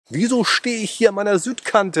Wieso stehe ich hier an meiner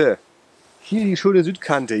Südkante? Hier die schöne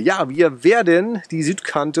Südkante. Ja, wir werden die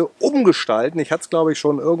Südkante umgestalten. Ich hatte es, glaube ich,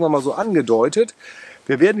 schon irgendwann mal so angedeutet.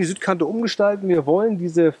 Wir werden die Südkante umgestalten. Wir wollen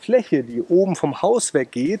diese Fläche, die oben vom Haus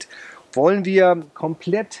weggeht, wollen wir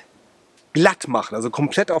komplett glatt machen, also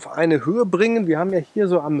komplett auf eine Höhe bringen. Wir haben ja hier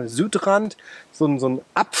so am Südrand so einen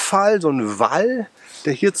Abfall, so einen Wall,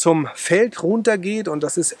 der hier zum Feld runter geht, und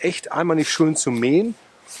das ist echt einmal nicht schön zu mähen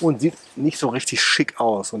und sieht nicht so richtig schick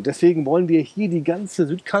aus. Und deswegen wollen wir hier die ganze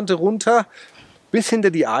Südkante runter, bis hinter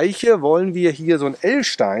die Eiche wollen wir hier so einen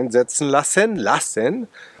L-Stein setzen lassen.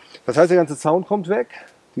 Das heißt, der ganze Zaun kommt weg.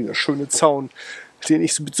 Dieser schöne Zaun, den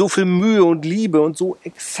ich mit so viel Mühe und Liebe und so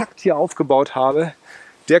exakt hier aufgebaut habe,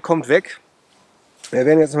 der kommt weg. Wir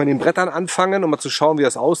werden jetzt mal mit den Brettern anfangen, um mal zu schauen, wie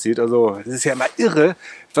das aussieht. Also es ist ja immer irre,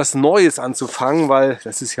 etwas Neues anzufangen, weil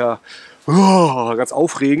das ist ja ganz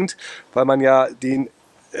aufregend, weil man ja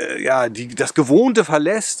das Gewohnte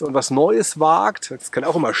verlässt und was Neues wagt. Das kann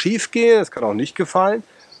auch immer schief gehen, das kann auch nicht gefallen.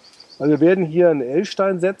 Also wir werden hier einen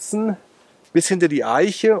L-Stein setzen bis hinter die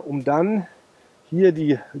Eiche, um dann hier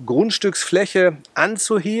die Grundstücksfläche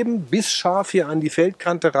anzuheben, bis scharf hier an die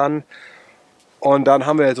Feldkante ran. Und dann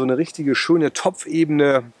haben wir so eine richtige schöne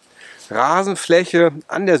topfebene Rasenfläche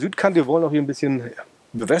an der Südkante. Wir wollen auch hier ein bisschen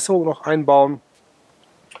Bewässerung noch einbauen.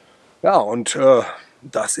 Ja, und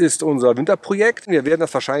das ist unser Winterprojekt. Wir werden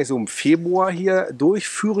das wahrscheinlich so im Februar hier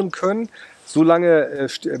durchführen können. So lange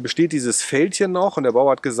besteht dieses Feld hier noch, und der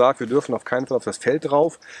Bauer hat gesagt, wir dürfen auf keinen Fall auf das Feld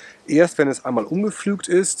drauf. Erst wenn es einmal umgepflügt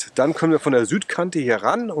ist, dann können wir von der Südkante hier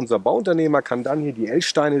ran. Unser Bauunternehmer kann dann hier die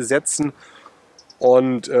L-Steine setzen.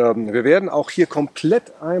 Und wir werden auch hier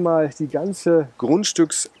komplett einmal die ganze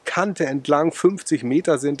Grundstückskante entlang, 50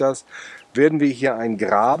 Meter sind das, werden wir hier einen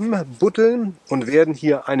Graben buddeln und werden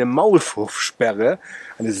hier eine Maulwurf Sperre,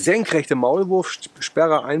 eine senkrechte Maulwurf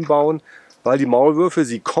Sperre einbauen, weil die Maulwürfe,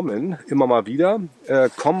 sie kommen immer mal wieder,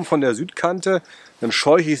 kommen von der Südkante, dann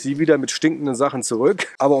scheuche ich sie wieder mit stinkenden Sachen zurück.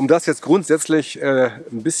 Aber um das jetzt grundsätzlich ein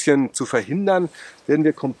bisschen zu verhindern, werden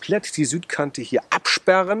wir komplett die Südkante hier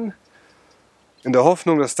absperren, in der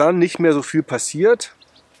Hoffnung, dass dann nicht mehr so viel passiert.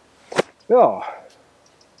 Ja,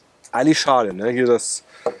 eigentlich schade, ne? Hier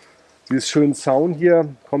dieses schönen Zaun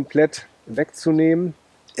hier komplett wegzunehmen.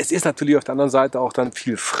 Es ist natürlich auf der anderen Seite auch dann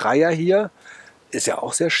viel freier hier. Ist ja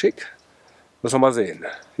auch sehr schick. Müssen wir mal sehen.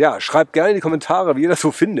 Ja, schreibt gerne in die Kommentare, wie ihr das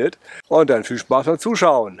so findet. Und dann viel Spaß beim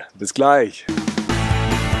Zuschauen. Bis gleich.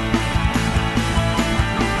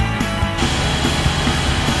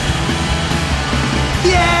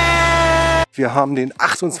 Wir haben den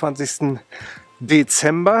 28.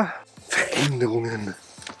 Dezember. Veränderungen.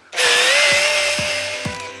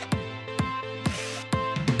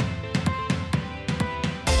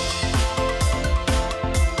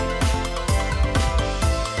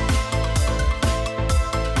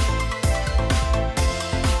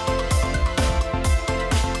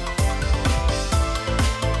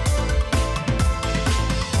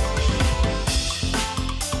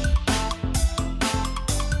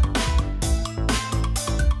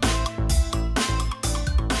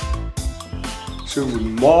 Schönen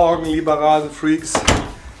guten Morgen, liebe Rasenfreaks.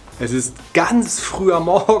 Es ist ganz früh am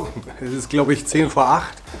Morgen. Es ist, glaube ich, 10 vor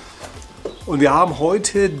 8. Und wir haben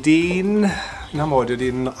heute den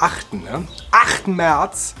 8. Ne? 8.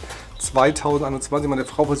 März 2021. Meine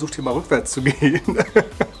Frau versucht hier mal rückwärts zu gehen.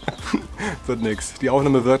 Wird nichts. Die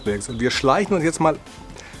Aufnahme wird nichts. Und wir schleichen uns jetzt mal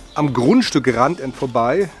am Grundstückrand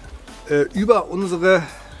vorbei über unsere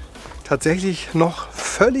tatsächlich noch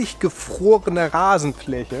völlig gefrorene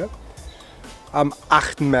Rasenfläche. Am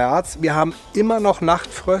 8. März. Wir haben immer noch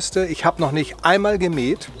Nachtfröste. Ich habe noch nicht einmal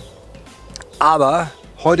gemäht. Aber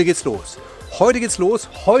heute geht's los. Heute geht's los.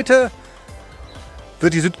 Heute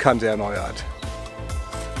wird die Südkante erneuert.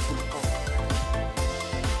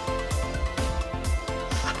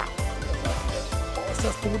 Oh, ist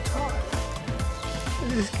das brutal.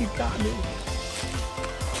 Das geht gar nicht.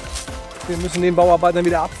 Wir müssen den Bauarbeitern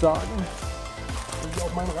wieder absagen. Und sie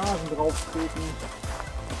auf meinen Rasen drauf treten.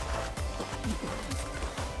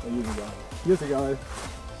 Hier ist egal.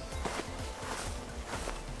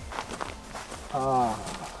 Ah,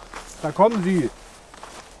 da kommen sie.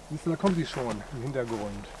 Da kommen sie schon im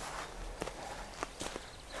Hintergrund.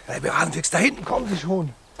 Ja, der Rasenfix, da hinten kommen sie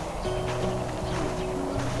schon.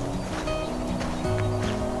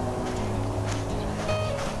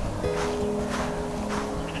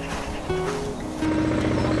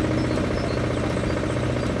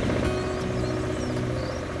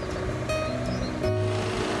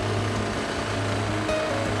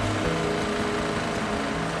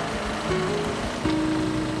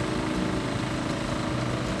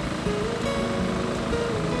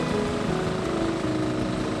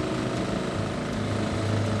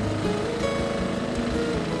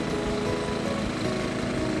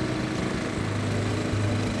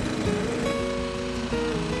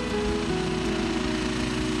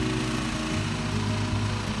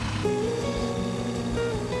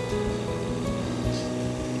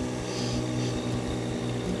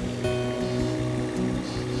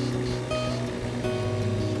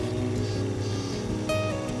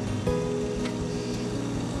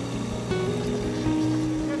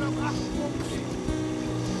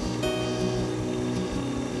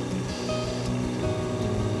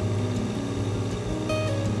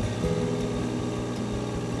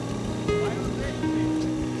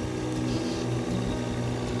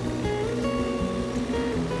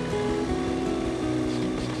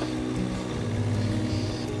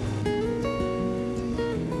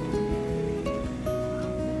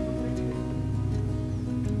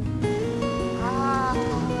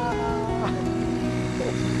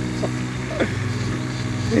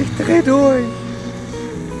 Ich dreh durch.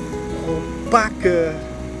 Oh, Backe.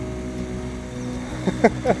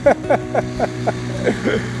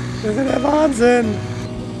 Das ist der Wahnsinn.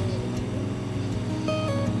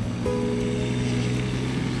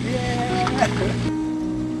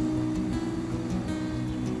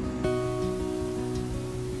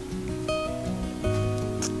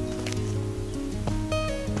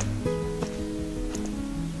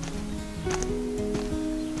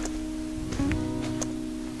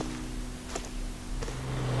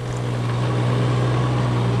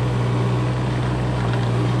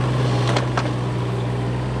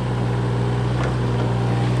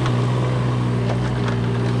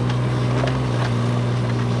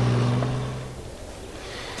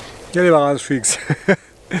 Ja, liebe Rasenfreaks,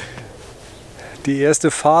 die erste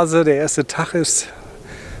Phase, der erste Tag ist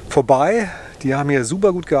vorbei. Die haben hier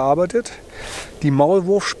super gut gearbeitet. Die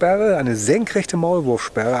Maulwurf Sperre, eine senkrechte Maulwurf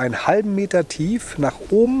Sperre, einen halben Meter tief, nach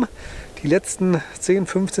oben die letzten 10,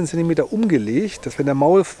 15 cm umgelegt, dass wenn der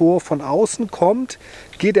Maulwurf von außen kommt,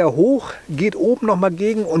 geht er hoch, geht oben nochmal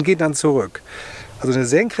gegen und geht dann zurück. Also eine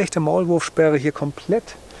senkrechte Maulwurfsperre hier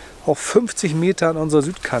komplett auf 50 Meter an unserer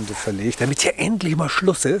Südkante verlegt, damit hier endlich mal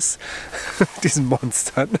Schluss ist mit diesen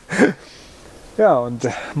Monstern. Ja, und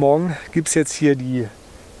morgen gibt es jetzt hier die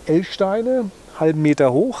L-Steine, halben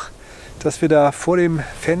Meter hoch, dass wir da vor dem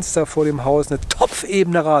Fenster, vor dem Haus eine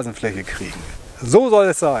topfebene Rasenfläche kriegen. So soll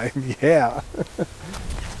es sein. Yeah!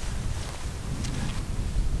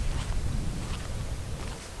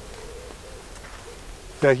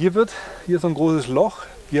 Ja, hier ist so ein großes Loch.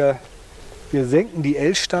 Wir senken die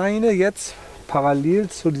L-Steine jetzt parallel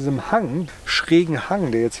zu diesem Hang, schrägen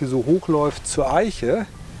Hang, der jetzt hier so hochläuft zur Eiche.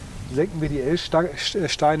 Senken wir die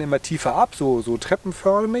L-Steine immer tiefer ab, so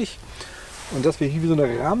treppenförmig. Und dass wir hier wie so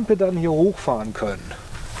eine Rampe dann hier hochfahren können.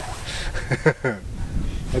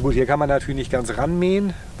 Na gut, hier kann man natürlich nicht ganz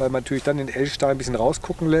ranmähen, weil man natürlich dann den L-Stein ein bisschen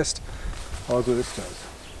rausgucken lässt. Aber so ist das.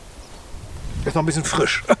 Ist noch ein bisschen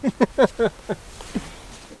frisch.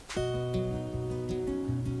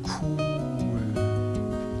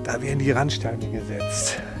 Da werden die Randsteine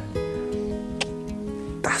gesetzt.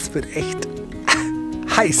 Das wird echt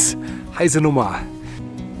heiß. Heiße Nummer.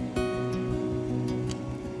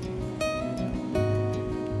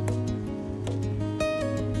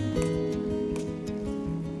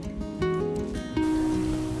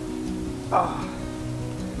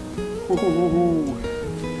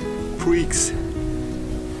 Freaks.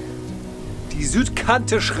 Die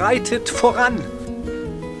Südkante schreitet voran.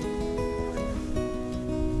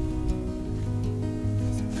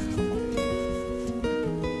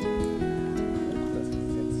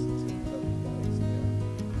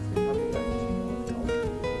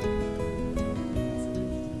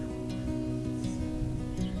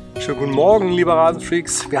 Schönen guten Morgen, liebe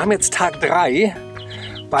Rasenfreaks. Wir haben jetzt Tag 3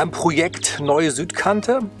 beim Projekt Neue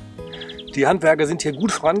Südkante. Die Handwerker sind hier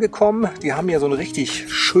gut vorangekommen. Die haben hier so einen richtig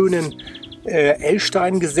schönen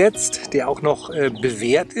L-Stein gesetzt, der auch noch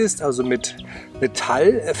bewehrt ist, also mit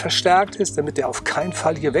Metall verstärkt ist, damit der auf keinen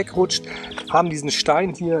Fall hier wegrutscht. Haben diesen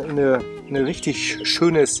Stein hier in ein richtig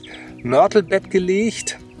schönes Mörtelbett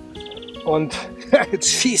gelegt. Und jetzt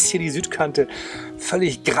schießt hier die Südkante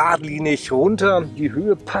völlig geradlinig runter. Die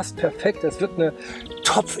Höhe passt perfekt. Das wird eine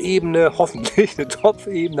topfebene, hoffentlich eine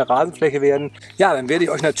topfebene Rasenfläche werden. Ja, dann werde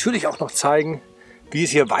ich euch natürlich auch noch zeigen, wie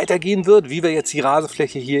es hier weitergehen wird, wie wir jetzt die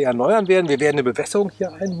Rasenfläche hier erneuern werden. Wir werden eine Bewässerung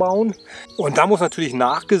hier einbauen. Und da muss natürlich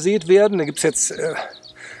nachgesät werden. Da gibt es jetzt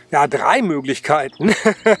ja, 3 Möglichkeiten.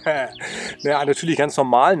 Ja, natürlich ganz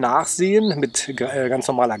normal nachsehen mit ganz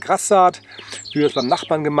normaler Grassaat, wie wir es beim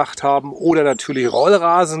Nachbarn gemacht haben. Oder natürlich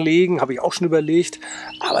Rollrasen legen, habe ich auch schon überlegt.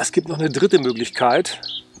 Aber es gibt noch eine 3. Möglichkeit.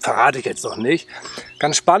 Verrate ich jetzt noch nicht.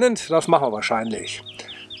 Ganz spannend, das machen wir wahrscheinlich.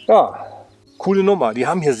 Ja, coole Nummer. Die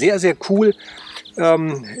haben hier sehr, sehr cool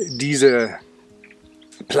diese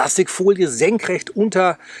Plastikfolie senkrecht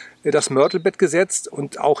unter das Mörtelbett gesetzt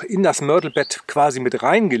und auch in das Mörtelbett quasi mit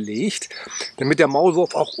reingelegt, damit der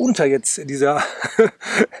Maulwurf auch unter jetzt dieser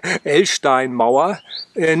L-Steinmauer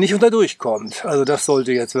nicht unter durchkommt. Also das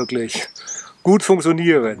sollte jetzt wirklich gut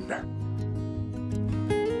funktionieren.